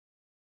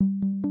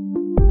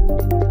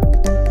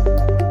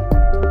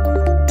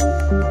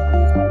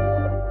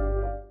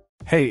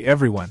Hey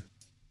everyone!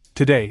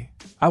 Today,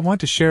 I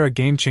want to share a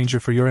game changer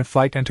for your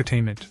in-flight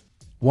entertainment.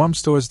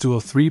 Warmstor's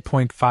dual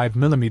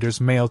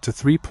 3.5mm male to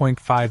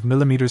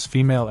 3.5mm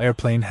female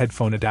airplane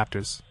headphone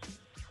adapters.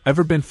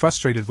 Ever been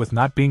frustrated with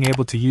not being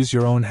able to use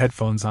your own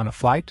headphones on a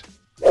flight?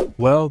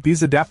 Well,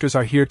 these adapters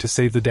are here to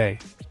save the day.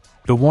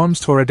 The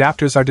Warmstor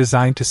adapters are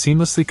designed to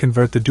seamlessly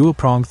convert the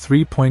dual-pronged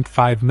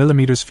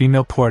 3.5mm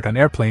female port on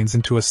airplanes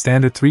into a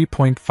standard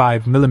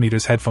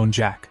 3.5mm headphone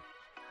jack.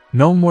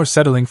 No more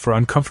settling for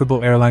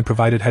uncomfortable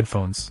airline-provided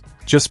headphones.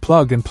 Just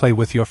plug and play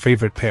with your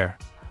favorite pair.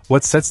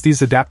 What sets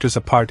these adapters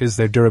apart is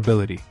their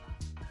durability.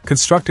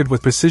 Constructed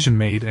with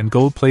precision-made and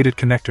gold-plated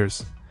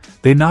connectors,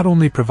 they not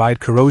only provide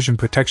corrosion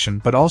protection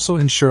but also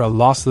ensure a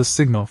lossless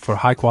signal for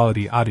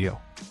high-quality audio.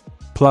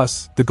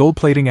 Plus, the gold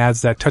plating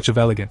adds that touch of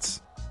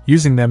elegance.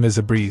 Using them is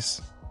a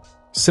breeze.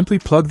 Simply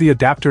plug the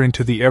adapter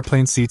into the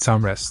airplane seat's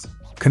armrest,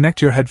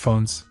 connect your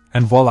headphones,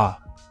 and voila!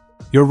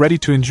 You're ready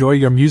to enjoy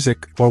your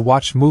music or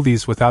watch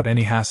movies without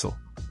any hassle.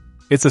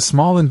 It's a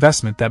small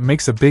investment that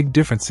makes a big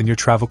difference in your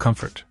travel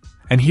comfort.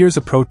 And here's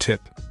a pro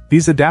tip.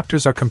 These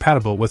adapters are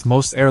compatible with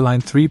most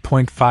airline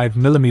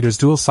 3.5mm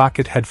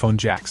dual-socket headphone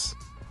jacks.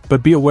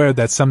 But be aware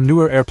that some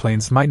newer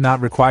airplanes might not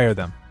require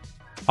them.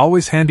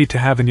 Always handy to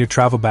have in your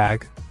travel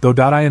bag, though.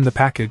 In the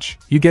package,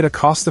 you get a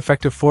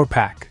cost-effective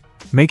 4-pack,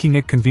 making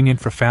it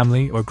convenient for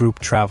family or group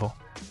travel.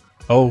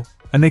 Oh,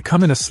 and they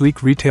come in a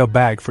sleek retail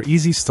bag for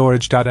easy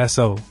storage.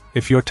 So,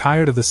 if you're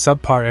tired of the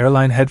subpar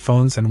airline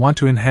headphones and want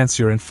to enhance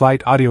your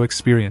in-flight audio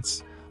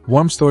experience,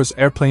 Warmstor's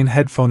airplane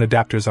headphone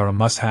adapters are a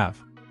must-have.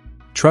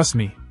 Trust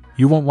me,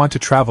 you won't want to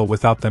travel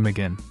without them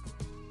again.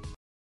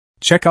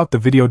 Check out the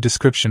video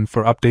description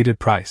for updated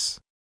price.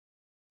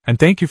 And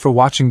thank you for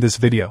watching this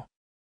video.